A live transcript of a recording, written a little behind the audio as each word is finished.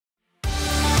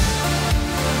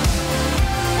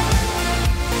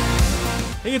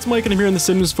Hey, it's Mike and I'm here in The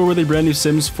Sims 4 with a brand new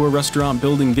Sims 4 restaurant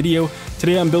building video.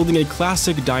 Today I'm building a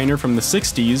classic diner from the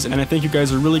 60s and I think you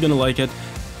guys are really going to like it.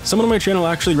 Someone on my channel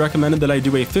actually recommended that I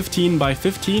do a 15 by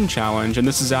 15 challenge, and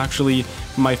this is actually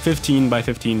my 15 by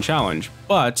 15 challenge.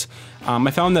 But I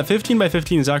found that 15 by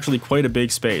 15 is actually quite a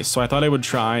big space, so I thought I would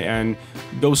try and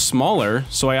go smaller.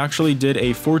 So I actually did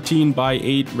a 14 by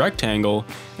 8 rectangle,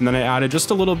 and then I added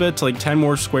just a little bit, to like 10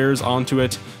 more squares onto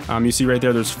it. You see right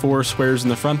there, there's 4 squares in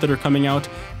the front that are coming out,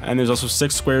 and there's also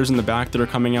 6 squares in the back that are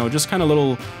coming out. Just kind of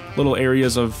little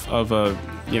areas of a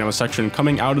section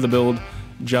coming out of the build,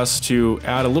 just to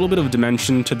add a little bit of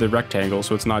dimension to the rectangle,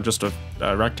 so it's not just a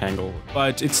rectangle.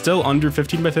 But it's still under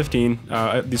 15 by 15.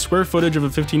 The square footage of a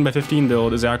 15 by 15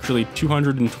 build is actually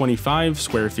 225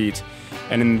 square feet,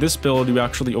 and in this build you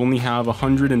actually only have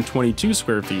 122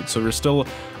 square feet, so we're still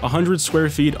 100 square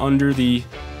feet under the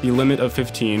limit of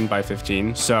 15 by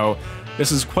 15. So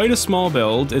this is quite a small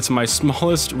build. It's my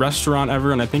smallest restaurant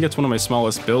ever, and I think it's one of my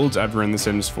smallest builds ever in The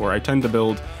Sims 4. I tend to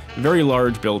build very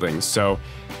large buildings, so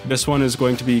this one is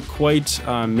going to be quite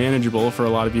manageable for a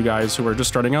lot of you guys who are just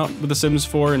starting out with The Sims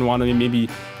 4 and want to maybe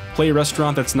play a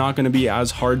restaurant that's not going to be as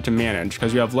hard to manage,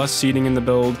 because you have less seating in the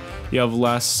build, you have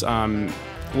less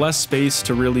space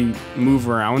to really move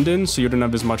around in, so you don't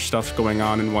have as much stuff going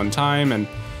on in one time, and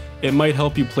it might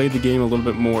help you play the game a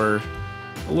little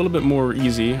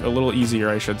easier,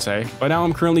 I should say. But now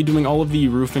I'm currently doing all of the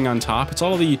roofing on top. It's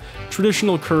all the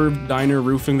traditional curved diner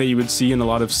roofing that you would see in a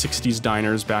lot of 60s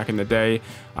diners back in the day.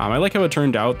 I like how it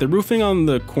turned out. The roofing on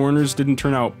the corners didn't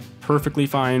turn out perfectly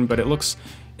fine, but it looks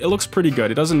pretty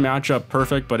good. It doesn't match up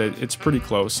perfect, but it's pretty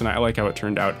close, and I like how it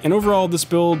turned out. And overall, this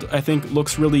build, I think,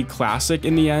 looks really classic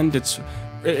in the end.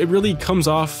 It really comes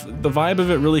off, the vibe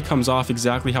of it really comes off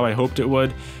exactly how I hoped it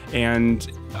would,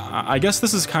 and I guess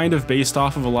this is kind of based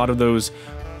off of a lot of those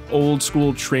old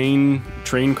school train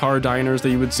car diners that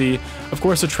you would see. Of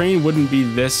course, a train wouldn't be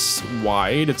this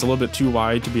wide. It's a little bit too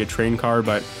wide to be a train car,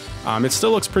 but it still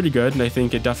looks pretty good, and I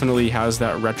think it definitely has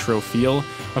that retro feel.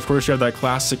 Of course, you have that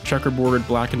classic checkerboard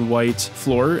black and white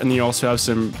floor, and you also have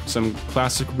some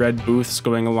classic red booths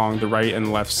going along the right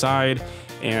and left side.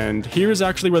 And here's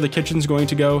actually where the kitchen's going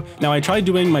to go. Now, I tried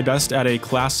doing my best at a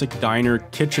classic diner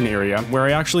kitchen area, where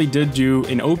I actually did do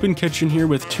an open kitchen here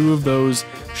with 2 of those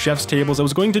chef's tables. I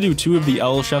was going to do 2 of the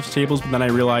L chef's tables, but then I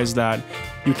realized that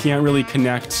you can't really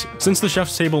connect. Since the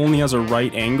chef's table only has a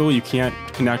right angle, you can't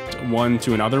connect one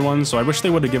to another one. So I wish they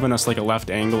would have given us like a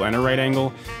left angle and a right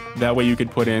angle. That way you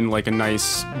could put in like a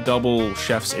nice double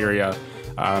chef's area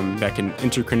that can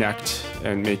interconnect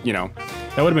and make,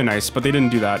 that would have been nice, but they didn't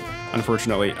do that,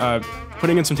 unfortunately.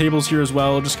 Putting in some tables here as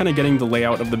well, just kind of getting the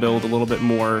layout of the build a little bit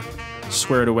more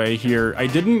squared away here. I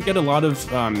didn't get a lot of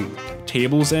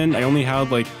tables in. I only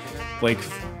had like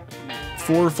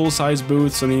 4 full-size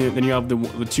booths, and then you have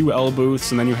the 2 L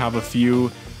booths, and then you have a few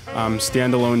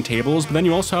standalone tables, but then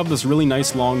you also have this really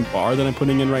nice long bar that I'm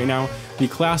putting in right now. The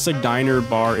classic diner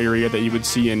bar area that you would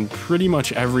see in pretty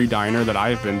much every diner that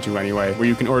I've been to anyway, where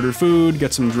you can order food,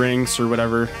 get some drinks or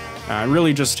whatever,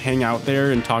 really just hang out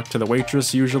there and talk to the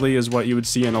waitress usually is what you would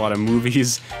see in a lot of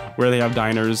movies where they have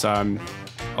diners. A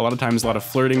lot of times a lot of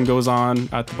flirting goes on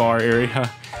at the bar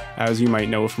area, as you might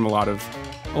know from a lot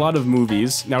of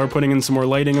movies. Now we're putting in some more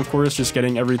lighting, of course, just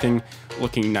getting everything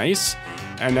looking nice.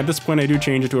 And at this point I do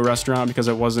change it to a restaurant, because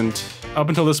it wasn't, up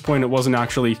until this point, it wasn't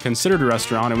actually considered a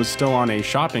restaurant. It was still on a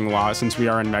shopping lot since we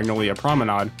are in Magnolia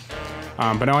Promenade.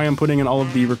 But now I am putting in all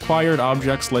of the required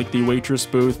objects like the waitress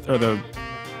booth, or the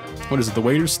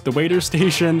waiter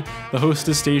station, the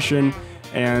hostess station,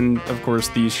 and of course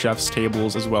these chef's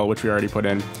tables as well, which we already put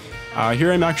in.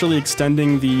 Here I'm actually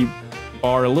extending the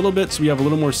bar a little bit so we have a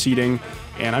little more seating.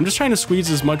 And I'm just trying to squeeze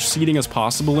as much seating as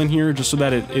possible in here, just so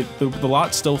that the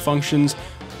lot still functions,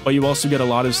 but you also get a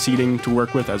lot of seating to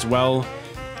work with as well.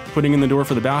 Putting in the door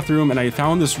for the bathroom, and I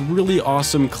found this really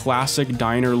awesome classic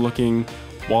diner looking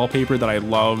wallpaper that I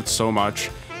loved so much.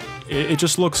 It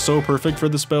just looks so perfect for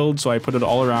this build, so I put it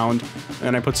all around,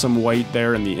 and I put some white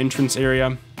there in the entrance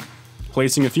area.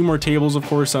 Placing a few more tables, of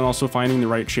course, and also finding the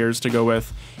right chairs to go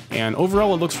with. And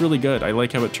overall, it looks really good. I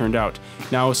like how it turned out.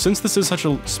 Now, since this is such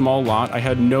a small lot, I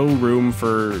had no room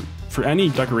for any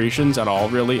decorations at all,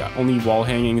 really. Only wall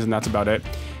hangings, and that's about it.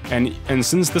 And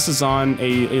since this is on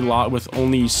a lot with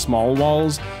only small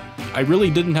walls, I really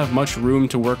didn't have much room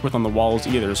to work with on the walls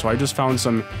either. So I just found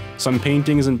some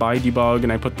paintings in BuildItFilmItM,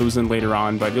 and I put those in later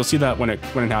on. But you'll see that when it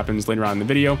happens later on in the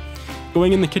video.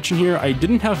 Going in the kitchen here, I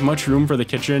didn't have much room for the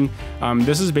kitchen.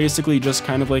 This is basically just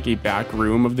kind of like a back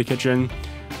room of the kitchen,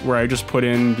 where I just put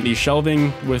in the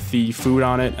shelving with the food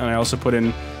on it, and I also put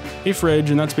in a fridge,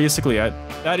 and that's basically it.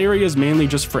 That area is mainly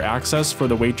just for access for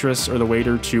the waitress or the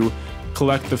waiter to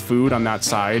collect the food on that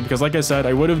side, because like I said,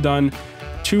 I would have done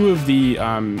two of the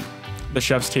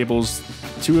chef's tables,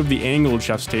 two of the angled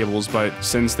chef's tables, but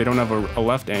since they don't have a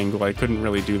left angle, I couldn't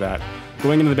really do that.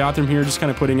 Going into the bathroom here, just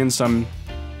kind of putting in some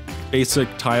basic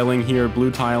tiling here,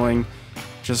 blue tiling,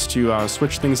 just to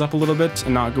switch things up a little bit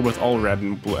and not go with all red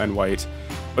and white.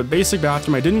 But basic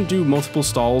bathroom, I didn't do multiple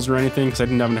stalls or anything because I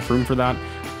didn't have enough room for that.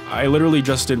 I literally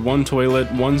just did one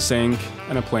toilet, one sink,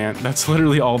 and a plant. That's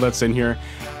literally all that's in here.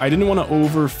 I didn't want to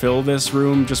overfill this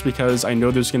room just because I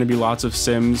know there's going to be lots of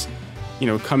Sims, you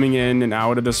know, coming in and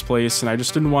out of this place, and I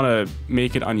just didn't want to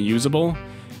make it unusable.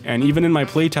 And even in my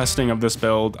playtesting of this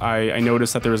build, I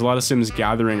noticed that there was a lot of Sims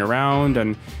gathering around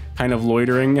and kind of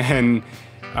loitering, and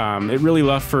it really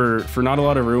left for not a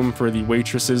lot of room for the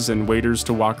waitresses and waiters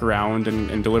to walk around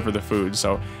and deliver the food.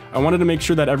 So I wanted to make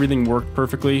sure that everything worked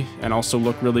perfectly and also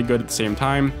looked really good at the same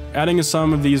time. Adding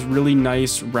some of these really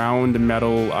nice round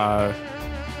metal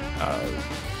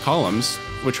columns,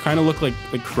 which kind of look like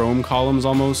chrome columns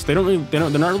almost. They're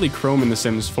not really chrome in The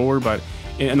Sims 4, but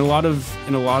in a lot of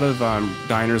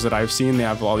diners that I've seen, they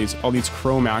have all these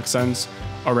chrome accents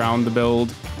around the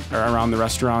build or around the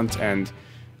restaurant, and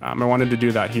I wanted to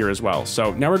do that here as well.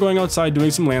 So now we're going outside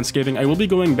doing some landscaping. I will be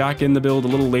going back in the build a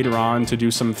little later on to do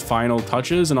some final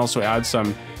touches and also add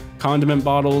some condiment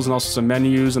bottles and also some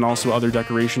menus and also other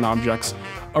decoration objects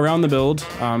around the build,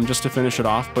 just to finish it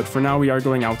off. But for now, we are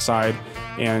going outside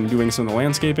and doing some of the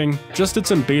landscaping. Just did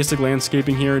some basic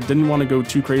landscaping here. Didn't want to go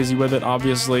too crazy with it,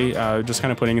 obviously. Just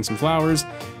kind of putting in some flowers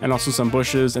and also some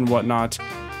bushes and whatnot,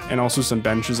 and also some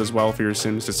benches as well for your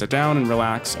Sims to sit down and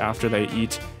relax after they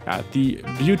eat at the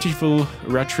beautiful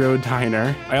retro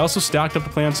diner. I also stacked up the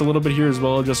plants a little bit here as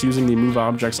well, just using the move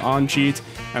objects on cheat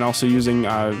and also using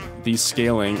the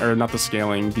scaling, or not the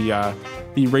scaling, the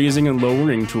raising and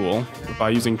lowering tool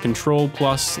by using Control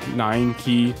plus 9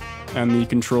 key and the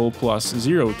Control plus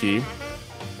 0 key,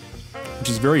 which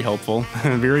is very helpful,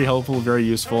 very helpful, very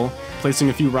useful. Placing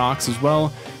a few rocks as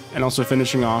well, and also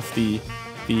finishing off the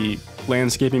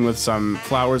landscaping with some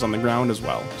flowers on the ground as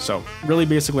well. So really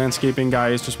basic landscaping,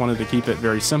 guys. Just wanted to keep it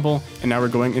very simple. And now we're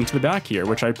going into the back here,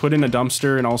 which I put in a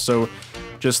dumpster and also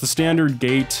just the standard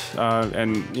gate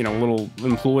and, you know, little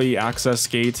employee access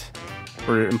gate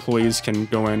where employees can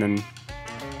go in and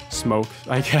smoke,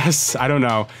 I guess. I don't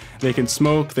know. They can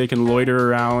smoke, they can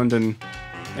loiter around and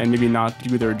maybe not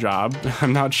do their job.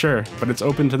 I'm not sure, but it's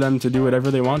open to them to do whatever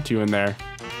they want to in there.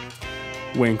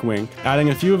 Wink, wink. Adding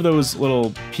a few of those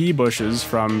little pea bushes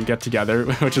from Get Together,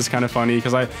 which is kind of funny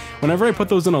because whenever I put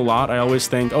those in a lot, I always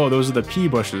think, oh, those are the pea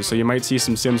bushes. So you might see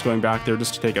some Sims going back there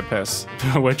just to take a piss,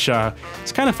 which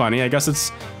it's kind of funny. I guess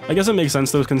it makes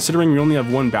sense though, considering we only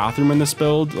have one bathroom in this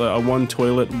build, a one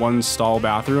toilet, one stall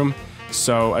bathroom.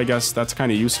 So I guess that's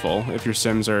kind of useful if your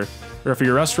Sims or if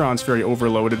your restaurant's very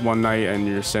overloaded one night and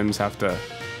your Sims have to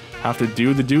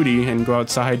do the duty and go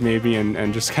outside maybe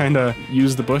and just kind of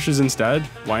use the bushes instead.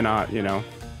 Why not, you know?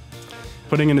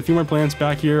 Putting in a few more plants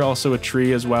back here, also a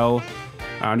tree as well.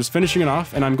 Just finishing it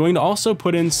off, and I'm going to also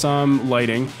put in some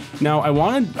lighting. Now,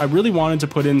 I really wanted to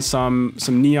put in some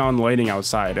neon lighting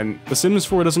outside, and The Sims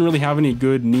 4 doesn't really have any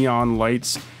good neon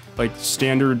lights, like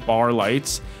standard bar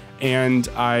lights, and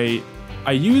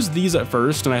I used these at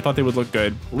first and I thought they would look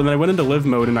good. Then I went into live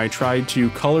mode and I tried to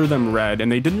color them red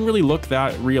and they didn't really look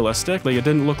that realistic. Like, it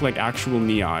didn't look like actual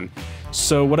neon.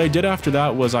 So what I did after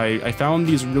that was I found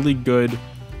these really good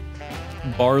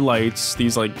bar lights,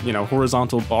 these, like, you know,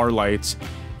 horizontal bar lights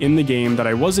in the game that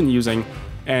I wasn't using,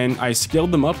 and I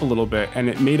scaled them up a little bit and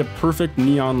it made a perfect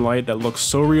neon light that looks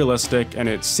so realistic and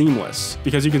it's seamless.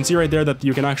 Because you can see right there that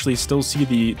you can actually still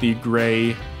see the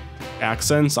gray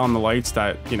accents on the lights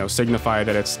that, you know, signify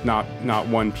that it's not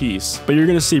one piece. But you're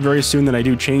gonna see very soon that I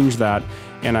do change that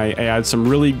and I add some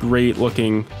really great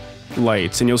looking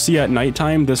lights, and you'll see at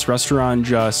nighttime this restaurant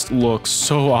just looks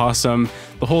so awesome.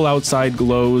 The whole outside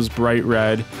glows bright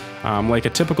red, like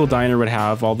a typical diner would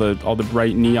have, all the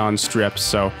bright neon strips.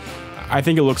 So I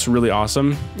think it looks really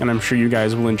awesome, and I'm sure you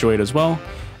guys will enjoy it as well.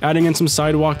 Adding in some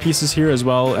sidewalk pieces here as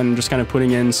well, and just kind of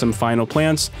putting in some final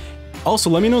plants.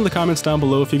 Also, let me know in the comments down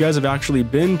below if you guys have actually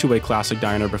been to a classic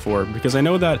diner before, because I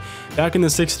know that back in the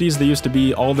 60s they used to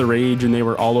be all the rage and they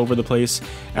were all over the place,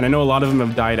 and I know a lot of them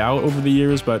have died out over the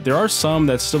years, but there are some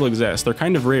that still exist. They're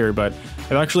kind of rare, but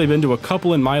I've actually been to a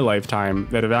couple in my lifetime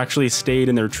that have actually stayed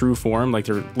in their true form. Like,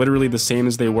 they're literally the same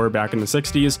as they were back in the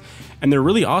 60s, and they're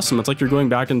really awesome. It's like you're going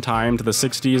back in time to the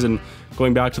 60s and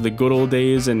going back to the good old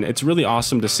days, and it's really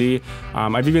awesome to see.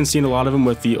 I've even seen a lot of them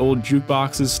with the old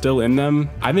jukeboxes still in them.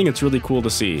 I think it's really cool to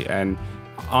see, and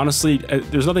honestly,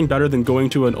 there's nothing better than going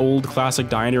to an old classic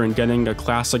diner and getting a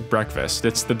classic breakfast.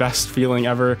 It's the best feeling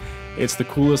ever. It's the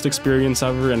coolest experience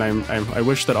ever, and I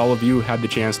wish that all of you had the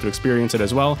chance to experience it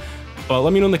as well. But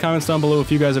let me know in the comments down below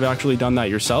if you guys have actually done that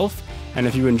yourself, and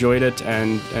if you enjoyed it,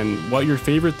 and what your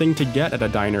favorite thing to get at a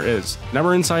diner is. Now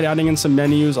we're inside adding in some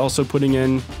menus, also putting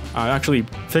in, actually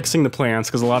fixing the plants,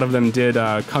 because a lot of them did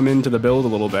come into the build a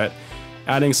little bit.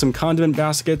 Adding some condiment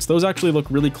baskets. Those actually look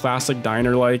really classic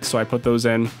diner-like, so I put those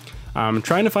in.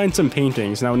 Trying to find some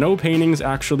paintings. Now, no paintings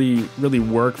actually really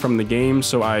work from the game,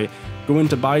 so I go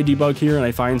into buy debug here and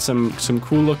I find some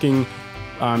cool-looking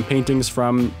paintings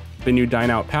from the new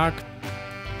Dine Out pack.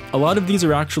 A lot of these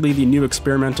are actually the new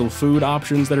experimental food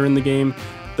options that are in the game.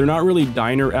 They're not really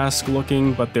diner-esque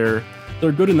looking, but they're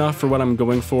good enough for what I'm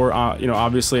going for. You know,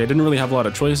 obviously, I didn't really have a lot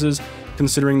of choices,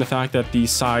 considering the fact that the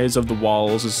size of the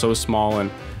walls is so small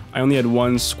and I only had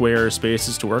one square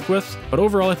spaces to work with. But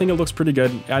overall, I think it looks pretty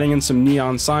good. Adding in some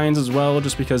neon signs as well,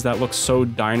 just because that looks so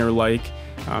diner-like,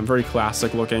 very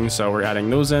classic looking, so we're adding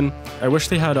those in. I wish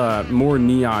they had more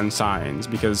neon signs,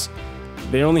 because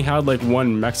they only had like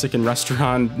one Mexican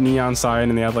restaurant neon sign,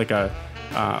 and they had like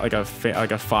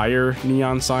a fire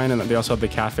neon sign, and they also had the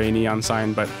cafe neon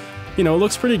sign. But you know, it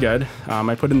looks pretty good.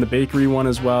 I put in the bakery one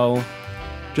as well,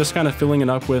 just kind of filling it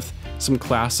up with some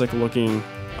classic looking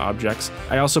objects.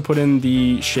 I also put in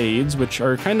the shades, which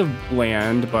are kind of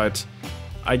bland, but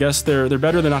I guess they're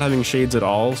better than not having shades at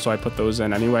all, so I put those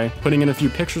in anyway. Putting in a few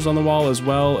pictures on the wall as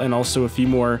well, and also a few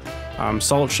more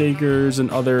salt shakers and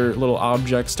other little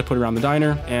objects to put around the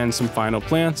diner, and some final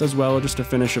plants as well, just to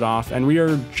finish it off. And we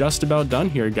are just about done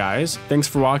here, guys. Thanks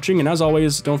for watching, and as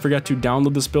always, don't forget to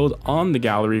download this build on the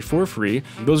gallery for free.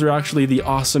 Those are actually the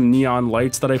awesome neon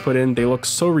lights that I put in. They look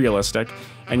so realistic,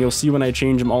 and you'll see when I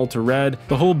change them all to red,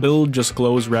 the whole build just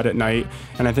glows red at night,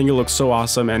 and I think it looks so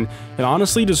awesome, and it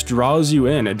honestly just draws you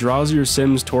in. It draws your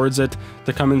Sims towards it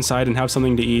to come inside and have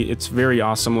something to eat. It's very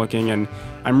awesome looking, and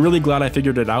I'm really glad I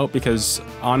figured it out, because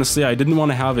honestly, I didn't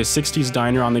want to have a 60s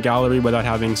diner on the gallery without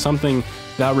having something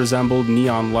that resembled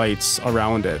neon lights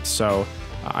around it. So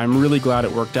I'm really glad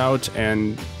it worked out,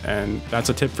 and that's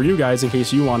a tip for you guys in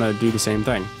case you want to do the same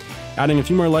thing. Adding a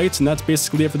few more lights, and that's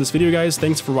basically it for this video, guys.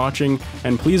 Thanks for watching,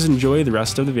 and please enjoy the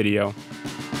rest of the video.